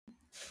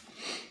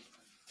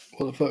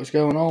What the fuck's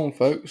going on,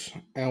 folks?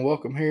 And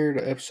welcome here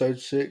to episode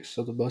 6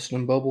 of the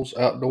Bustin' Bubbles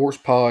Outdoors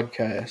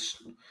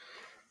podcast.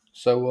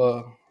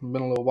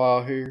 Been a little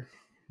while here.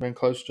 Been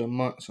close to a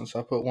month since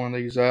I put one of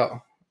these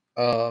out.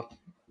 Want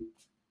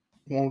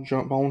to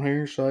jump on here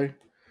and say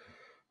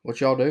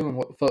what y'all doing?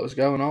 What the fuck's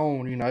going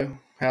on?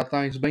 How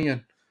things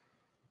been?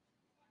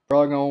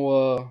 Probably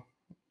gonna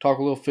talk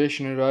a little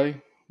fishing today.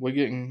 We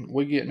getting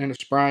into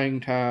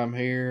springtime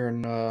here,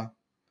 and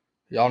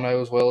y'all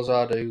know as well as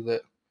I do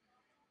that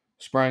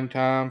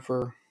springtime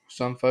for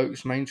some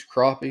folks means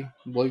crappie,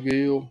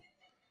 bluegill,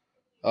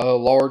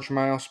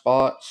 largemouth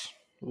spots,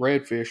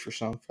 redfish for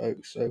some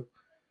folks. So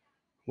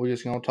we're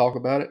just gonna talk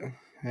about it,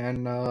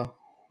 and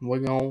we're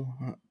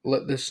gonna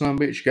let this son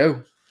bitch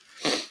go.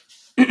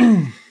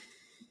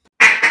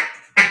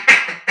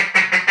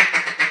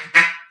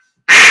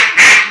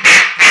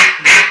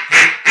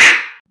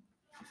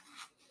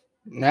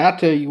 Now I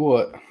tell you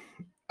what,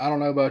 I don't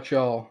know about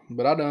y'all,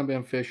 but I done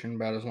been fishing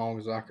about as long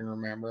as I can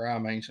remember. I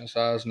mean, since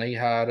I was knee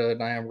high to a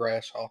damn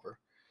grasshopper,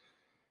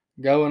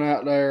 going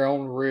out there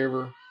on the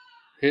river,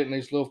 hitting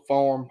these little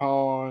farm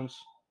ponds,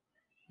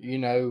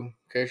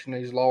 catching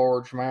these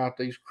largemouth,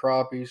 these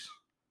crappies.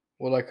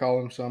 What they call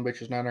them some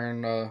bitches down there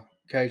in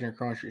Cajun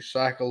country,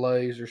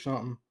 sac-a-lays or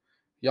something.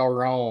 Y'all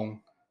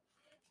wrong.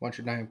 Bunch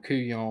of damn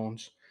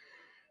cuyons.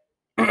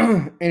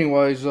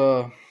 Anyways,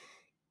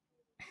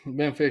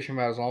 been fishing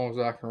about as long as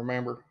I can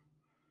remember.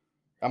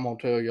 I'm gonna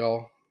tell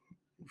y'all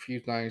a few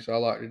things I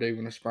like to do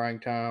in the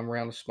springtime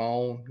around the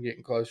spawn,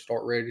 getting close,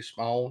 start ready to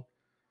spawn.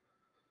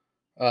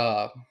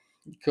 A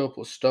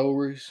couple of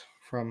stories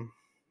from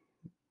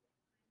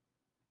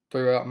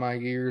throughout my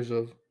years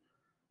of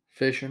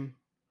fishing,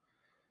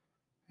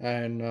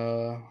 and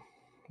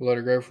let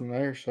her go from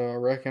there. So I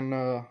reckon,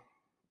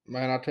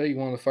 man, I tell you,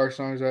 one of the first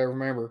things I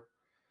remember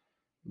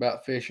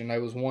about fishing, there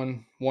was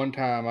one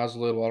time I was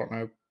little. I don't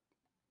know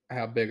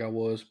how big I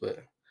was,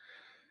 but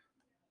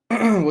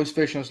was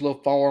fishing this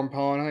little farm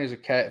pond. I think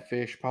it's a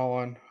catfish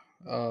pond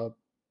down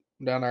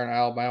there in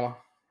Alabama,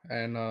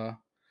 and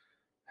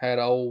had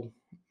an old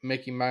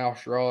Mickey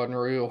Mouse rod and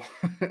reel.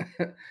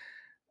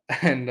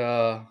 And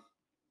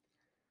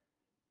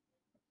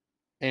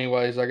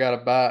anyways, I got a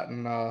bite,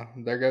 and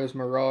there goes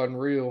my rod and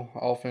reel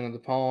off into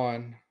the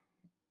pond,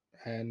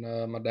 and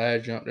my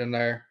dad jumped in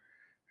there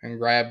and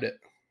grabbed it.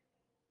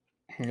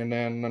 And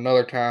then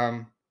another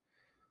time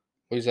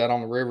we was out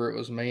on the river. It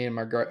was me and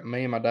my dad,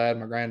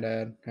 my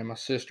granddad, and my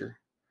sister,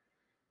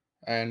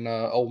 and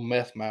old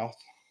meth mouth.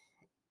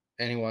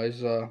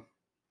 Anyways,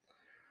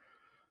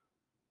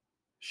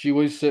 she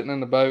was sitting in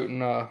the boat,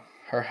 and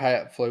her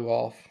hat flew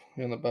off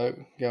in the boat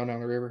going down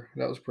the river.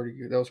 That was pretty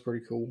good. That was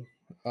pretty cool.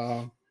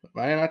 Man,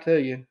 I tell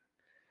you,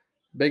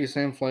 biggest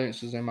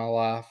influences in my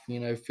life,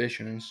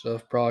 fishing and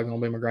stuff, probably gonna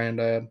be my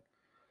granddad.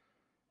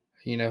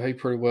 He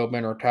pretty well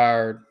been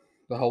retired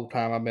the whole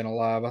time I've been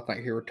alive. I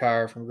think he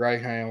retired from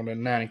Greyhound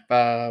in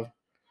 '95,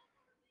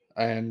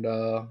 and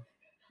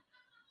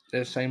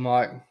it seemed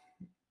like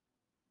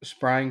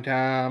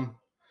springtime,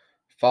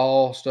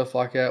 fall, stuff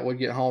like that. We'd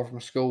get home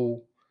from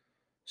school,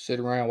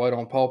 sit around, wait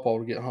on Pawpaw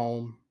to get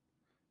home,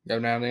 go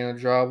down the end of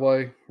the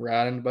driveway,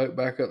 ride in the boat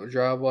back up the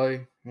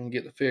driveway, and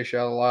get the fish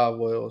out of the live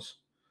wells.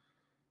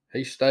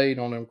 He stayed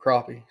on them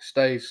crappie,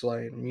 stayed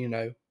slaying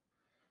them.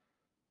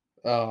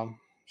 So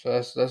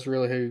that's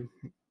really who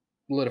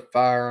lit a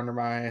fire under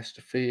my ass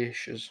to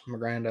fish is my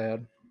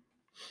granddad.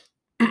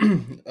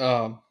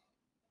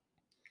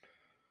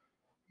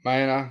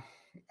 Man,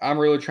 I'm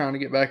really trying to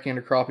get back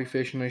into crappie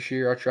fishing this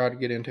year. I tried to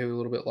get into it a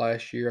little bit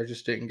last year. I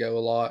just didn't go a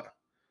lot.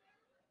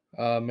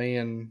 Me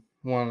and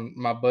one of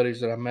my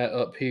buddies that I met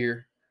up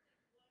here,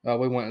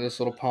 we went to this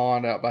little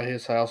pond out by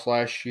his house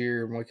last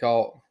year, and we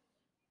caught a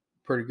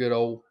pretty good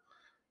old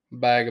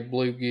bag of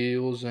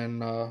bluegills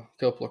and a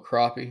couple of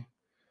crappie.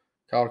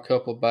 Caught a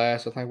couple of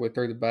bass. I think we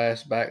threw the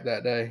bass back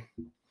that day.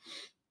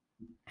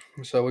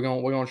 So we're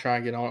gonna try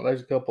and get on it.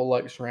 There's a couple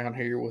of lakes around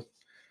here with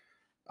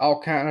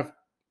all kind of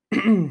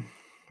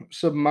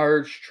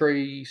submerged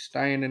trees,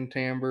 standing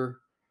timber,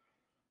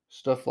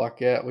 stuff like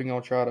that. We're gonna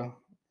try to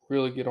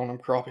really get on them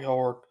crappie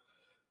hard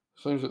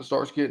as soon as it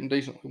starts getting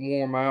decently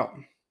warm out.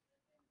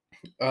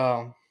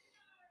 Um,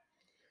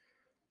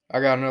 I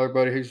got another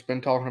buddy who's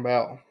been talking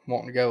about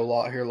wanting to go a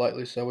lot here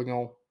lately, so we're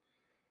gonna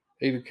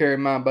either carry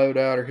my boat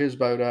out or his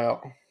boat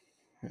out,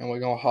 and we're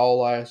gonna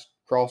haul ass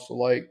across the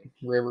lake,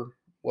 river,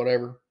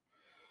 whatever.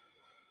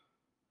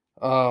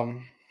 I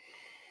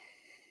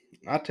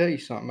tell you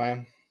something,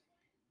 man.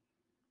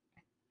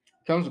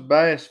 Comes to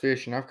bass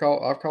fishing, I've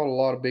caught a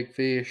lot of big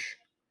fish,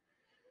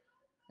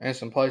 and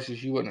some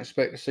places you wouldn't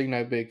expect to see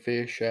no big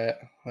fish at.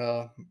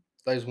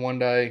 There's one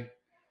day,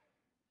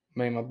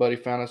 me and my buddy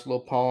found this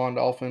little pond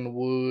off in the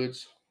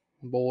woods.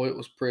 Boy, it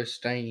was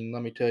pristine,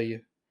 let me tell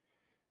you.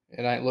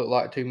 It ain't looked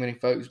like too many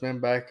folks been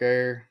back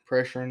there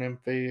pressuring them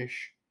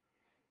fish.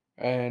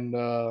 And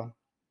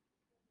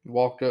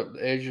walked up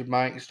the edge of the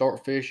bank and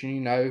start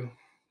fishing,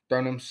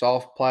 throwing them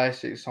soft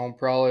plastics on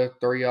probably a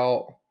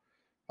 3/0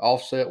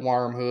 offset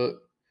worm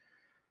hook.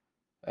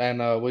 And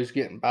we was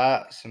getting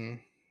bites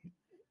and,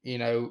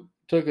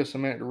 Took us a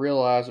minute to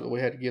realize it, but we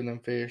had to give them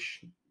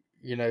fish,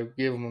 give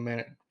them a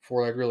minute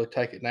before they'd really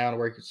take it down to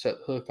where you could set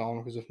the hook on,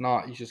 because if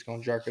not, you're just going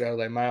to jerk it out of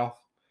their mouth.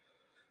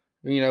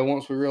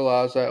 Once we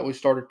realized that, we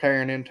started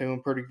tearing into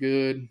them pretty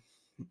good.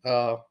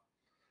 Uh,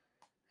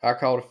 I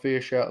caught a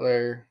fish out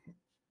there,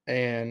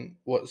 and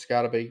what's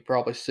got to be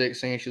probably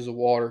 6 inches of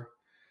water.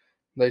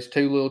 There's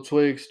two little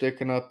twigs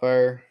sticking up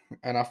there,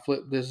 and I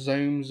flipped this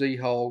Zoom Z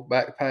hog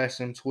back past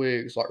them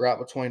twigs, like right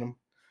between them.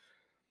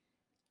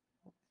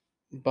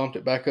 Bumped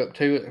it back up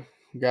to it,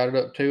 got it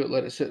up to it,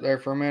 let it sit there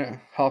for a minute.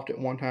 Hopped it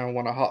one time.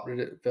 When I hopped it,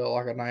 it felt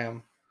like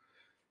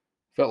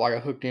I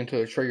hooked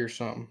into a tree or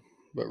something.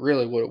 But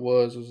really, what it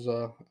was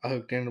I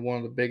hooked into one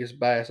of the biggest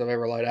bass I've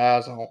ever laid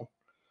eyes on.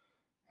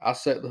 I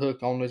set the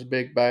hook on this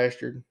big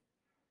bastard.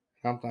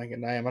 I'm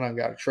thinking, damn, I done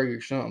got a tree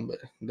or something. But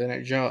then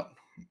it jumped,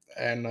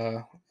 and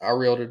I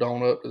reeled it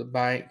on up to the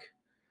bank.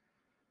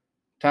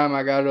 Time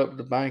I got it up to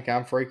the bank,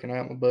 I'm freaking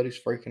out. My buddy's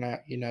freaking out.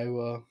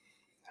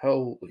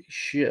 Holy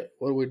shit,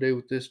 what do we do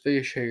with this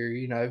fish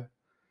here?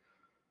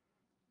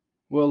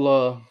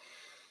 Well,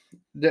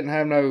 didn't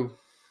have no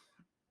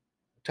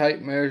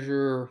tape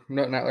measure or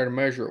nothing out there to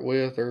measure it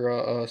with,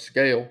 or a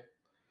scale.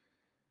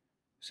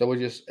 So we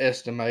just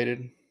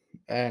estimated,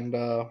 and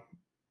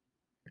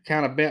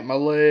kind of bent my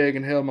leg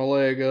and held my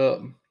leg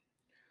up.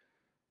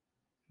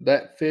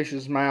 That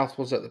fish's mouth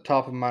was at the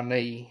top of my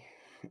knee,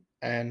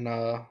 and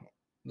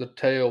the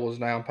tail was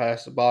down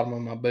past the bottom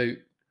of my boot.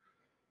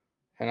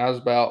 And I was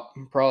about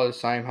probably the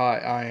same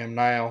height I am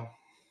now.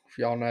 If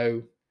y'all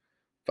know,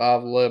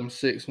 5'11",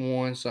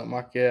 6'1", something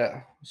like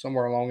that,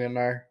 somewhere along in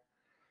there.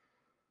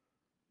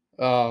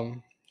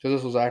 Because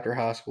this was after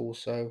high school,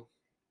 so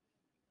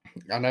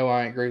I know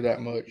I ain't grew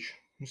that much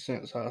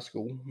since high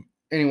school.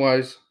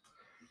 Anyways,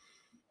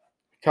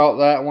 caught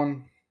that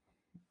one.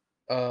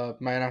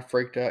 Man, I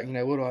freaked out.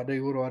 What do I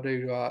do? What do I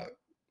do? Do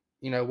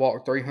I,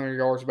 walk 300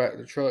 yards back to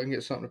the truck and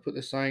get something to put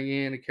this thing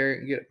in to carry it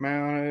and get it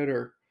mounted,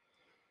 or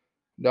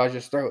do I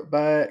just throw it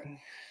back?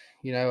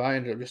 I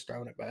ended up just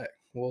throwing it back.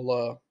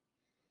 Well,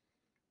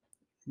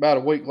 about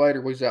a week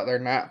later, we was out there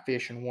night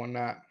fishing one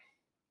night,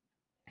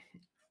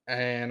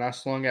 and I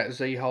slung that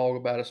Z hog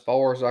about as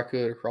far as I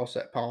could across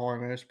that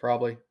pond, and it's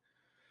probably,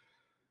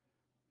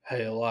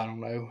 hell, I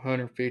don't know,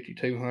 150,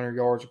 200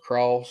 yards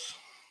across.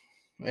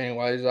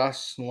 Anyways, I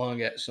slung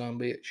that son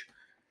bitch.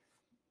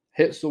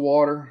 Hits the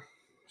water,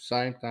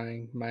 same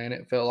thing, man.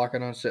 It felt like I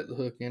done set the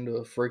hook into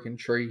a freaking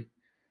tree,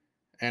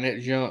 and it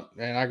jumped.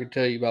 And I could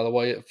tell you by the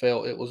way it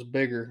felt, it was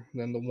bigger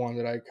than the one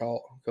that I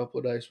caught a couple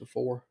of days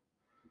before.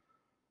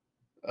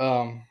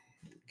 Um,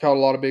 Caught a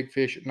lot of big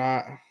fish at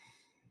night.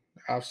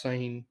 I've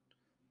seen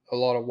a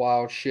lot of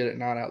wild shit at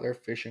night out there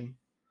fishing.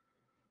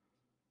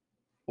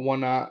 One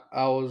night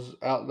I was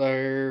out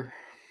there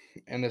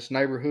in this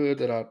neighborhood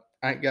that I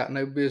ain't got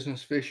no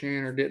business fishing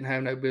in, or didn't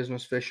have no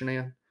business fishing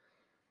in,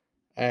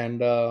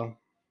 and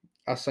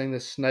I seen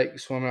this snake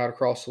swimming out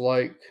across the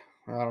lake.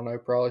 I don't know,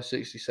 probably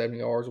 60, 70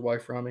 yards away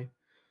from me.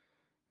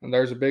 And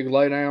there's a big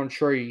lay down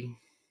tree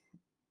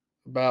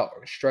about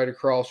straight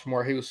across from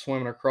where he was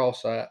swimming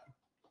across at.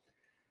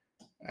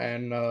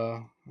 And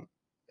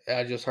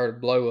I just heard a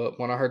blow up.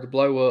 When I heard the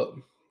blow up,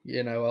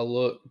 I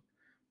looked,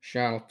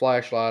 shine a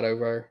flashlight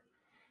over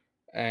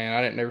there, and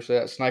I didn't never see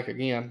that snake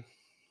again.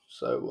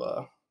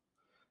 So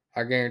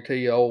I guarantee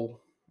you, old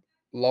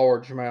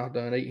largemouth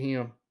done eat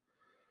him.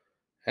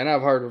 And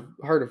I've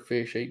heard of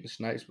fish eating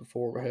snakes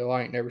before, but hell,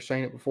 I ain't never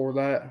seen it before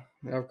that.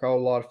 I've caught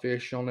a lot of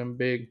fish on them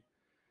big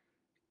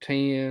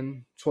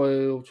 10,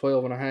 12,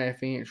 12 and a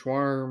half inch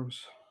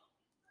worms.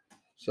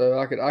 So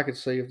I could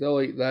see if they'll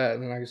eat that,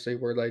 and then I could see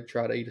where they'd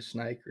try to eat a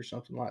snake or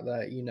something like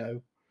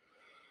that.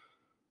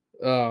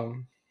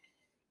 Um,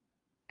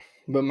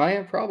 but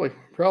man, probably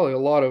a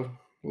lot of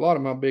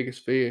my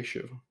biggest fish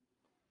have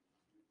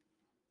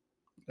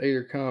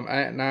either come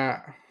at night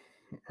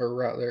or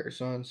right there at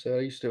sunset.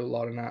 I used to do a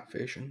lot of night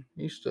fishing.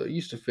 Used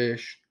to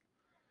fish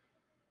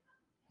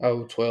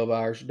 12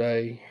 hours a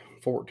day,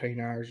 14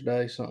 hours a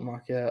day, something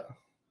like that.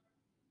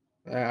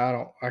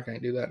 I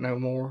can't do that no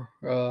more.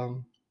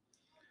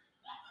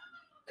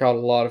 Caught a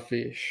lot of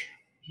fish.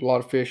 A lot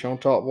of fish on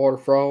top water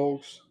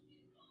frogs.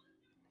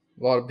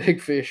 A lot of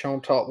big fish on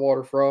top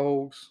water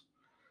frogs.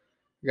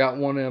 Got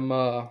one of them.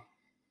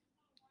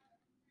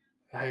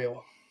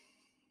 Hell,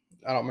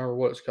 I don't remember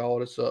what it's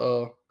called.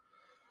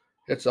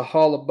 It's a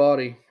hollow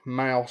body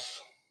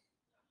mouse.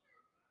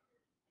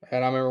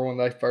 And I remember when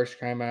they first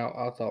came out,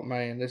 I thought,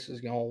 man, this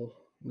is going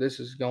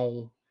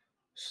to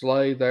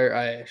slay their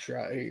ass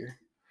right here.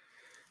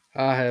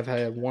 I have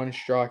had one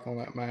strike on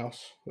that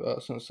mouse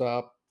since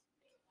I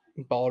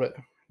bought it.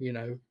 You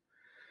know,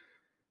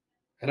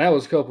 And that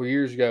was a couple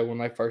years ago when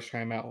they first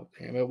came out with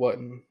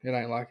them. It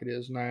ain't like it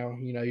is now.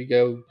 You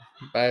go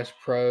Bass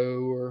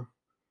Pro or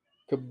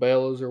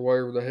Cabela's or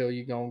wherever the hell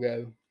you gonna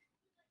go,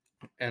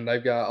 and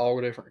they've got all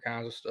the different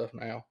kinds of stuff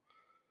now.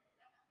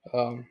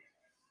 Um,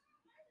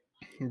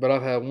 but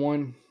I've had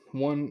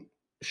one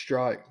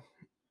strike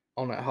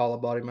on that hollow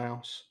body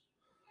mouse.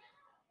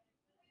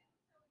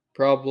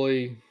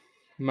 Probably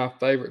my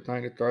favorite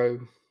thing to throw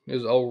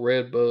is old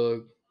red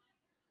bug.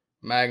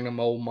 Magnum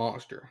Old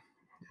Monster.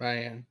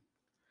 Man,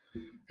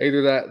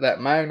 either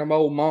that Magnum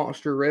Old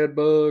Monster red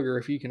bug, or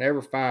if you can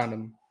ever find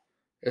them,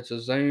 it's a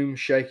Zoom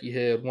shaky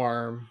head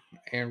worm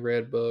and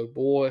red bug.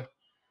 Boy,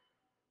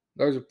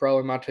 those are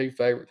probably my two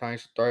favorite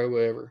things to throw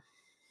ever.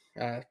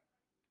 I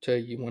tell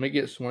you, when it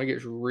gets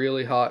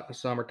really hot in the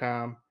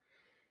summertime,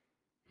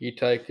 you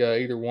take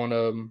either one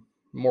of them,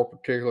 more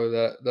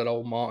particularly that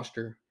old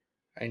monster,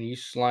 and you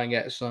sling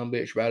that son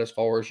bitch about as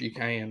far as you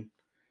can.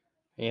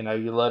 You know,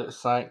 you let it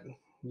sink,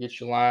 get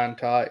your line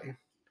tight,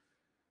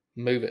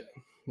 move it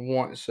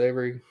once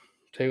every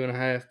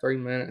 2.5, 3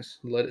 minutes,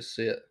 let it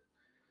sit.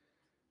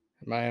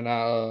 Man,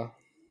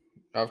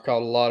 I've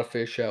caught a lot of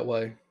fish that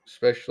way,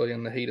 especially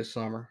in the heat of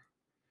summer.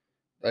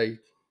 They,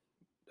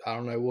 I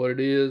don't know what it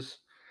is,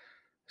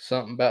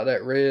 something about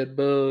that red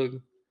bug,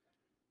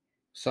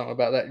 something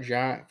about that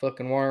giant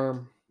fucking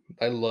worm.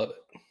 They love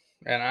it,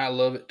 and I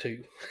love it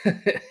too.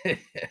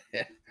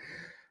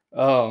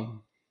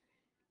 um,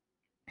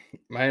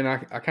 man,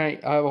 I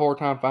can't. I have a hard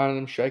time finding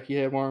them shaky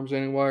head worms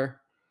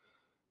anywhere.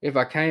 If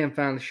I can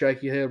find the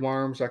shaky head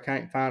worms, I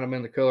can't find them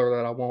in the color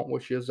that I want,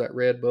 which is that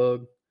red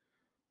bug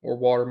or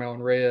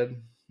watermelon red.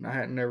 I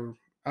hadn't never.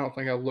 I don't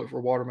think I've looked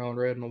for watermelon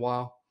red in a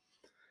while.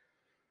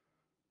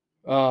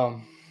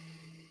 Um,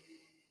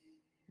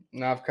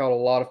 and I've caught a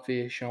lot of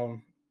fish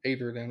on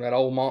either of them, that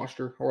old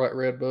monster or that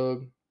red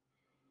bug.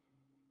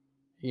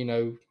 You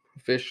know,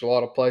 fished a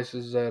lot of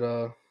places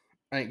that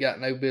ain't got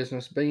no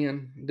business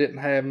being, didn't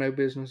have no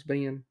business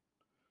being,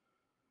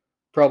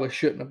 probably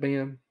shouldn't have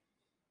been.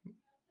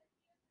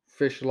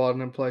 Fished a lot of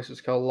them places,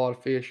 caught a lot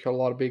of fish, caught a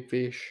lot of big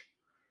fish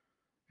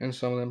in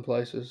some of them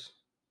places.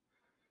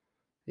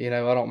 You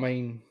know, I don't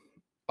mean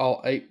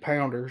all 8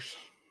 pounders,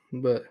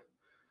 but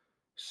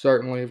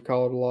certainly have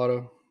caught a lot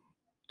of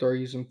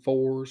threes and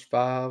fours,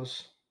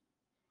 fives.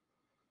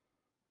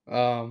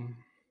 Um,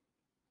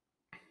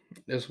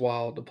 it's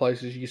wild the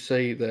places you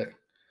see that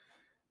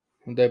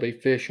they be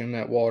fishing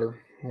that water,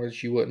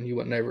 which you wouldn't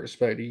never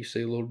expect it. You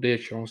see a little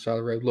ditch on the side of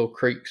the road, a little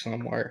creek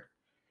somewhere.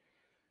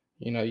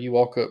 You know, you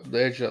walk up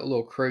the edge of that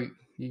little creek,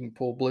 you can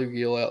pull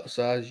bluegill out the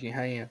size of your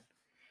hand.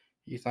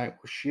 You think,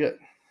 well, shit,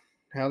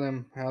 how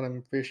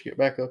them fish get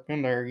back up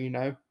in there? You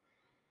know,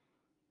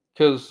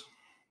 because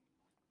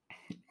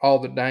all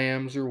the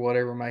dams or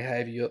whatever may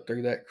have you up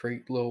through that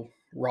creek, little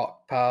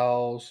rock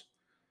piles,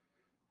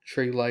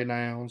 tree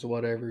laydowns,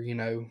 whatever. You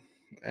know,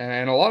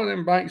 and a lot of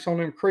them banks on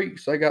them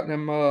creeks, they got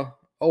them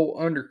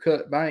old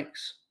undercut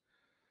banks.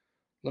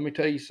 Let me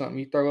tell you something.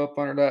 You throw up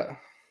under that,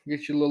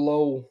 get your little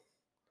old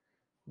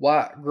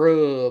white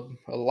grub,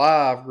 a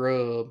live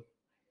grub,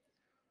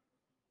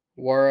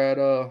 where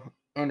that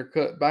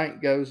undercut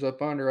bank goes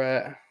up under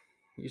that.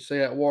 You see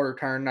that water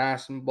turn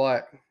nice and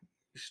black.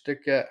 You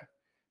stick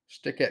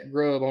that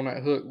grub on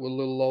that hook with a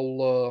little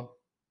old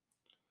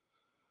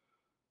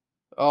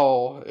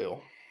oh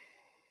hell,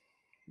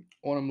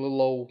 one of them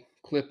little old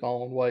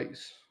clip-on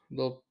weights,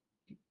 little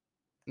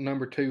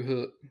number 2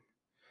 hook.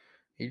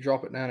 You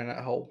drop it down in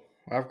that hole.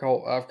 I've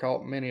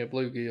caught many a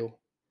bluegill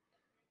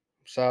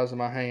size of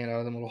my hand out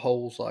of them little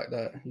holes like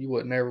that. You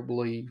would never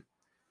believe.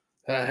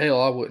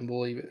 Hell, I wouldn't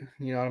believe it.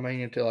 You know what I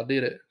mean? Until I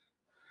did it.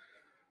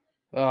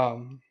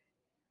 Um.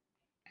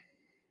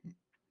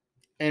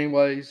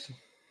 Anyways,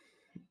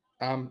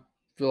 I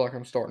feel like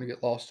I'm starting to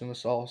get lost in the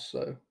sauce.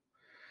 So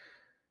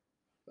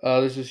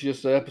this is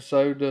just an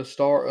episode to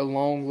start a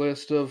long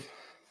list of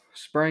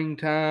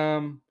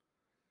springtime,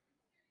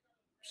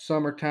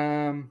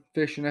 summertime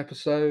fishing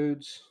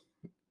episodes.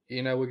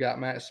 You know, we got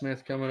Matt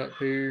Smith coming up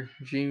here,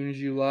 June,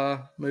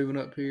 July, moving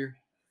up here.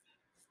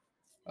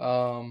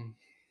 Um,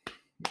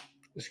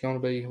 it's going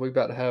to be, we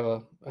about to have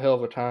a hell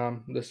of a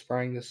time this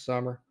spring, this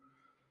summer.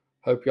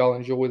 Hope y'all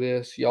enjoy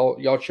this.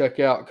 Y'all check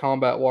out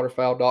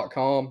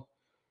combatwaterfowl.com.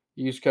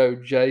 Use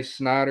code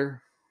JSnyder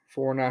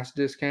for a nice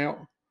discount.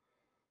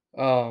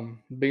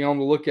 Be on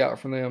the lookout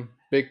for them.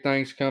 Big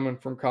things coming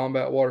from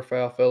Combat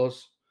Waterfowl,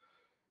 fellas.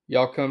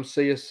 Y'all come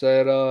see us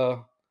at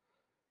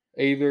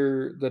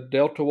either the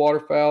Delta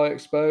Waterfowl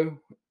Expo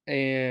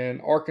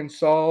in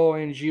Arkansas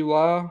in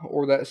July,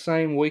 or that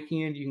same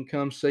weekend you can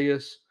come see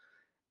us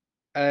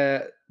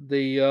at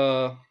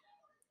the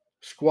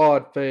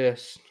Squad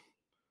Fest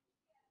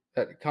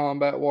at the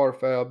Combat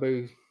Waterfowl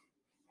booth.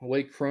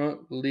 Lakefront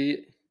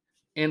lit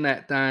in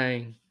that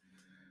thing.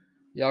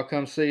 Y'all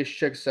come see us,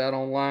 check us out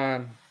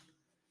online.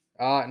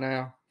 All right,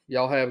 now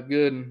y'all have a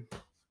good one.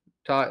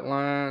 Tight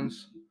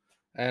lines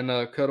and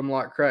cut them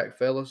like crack,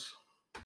 fellas.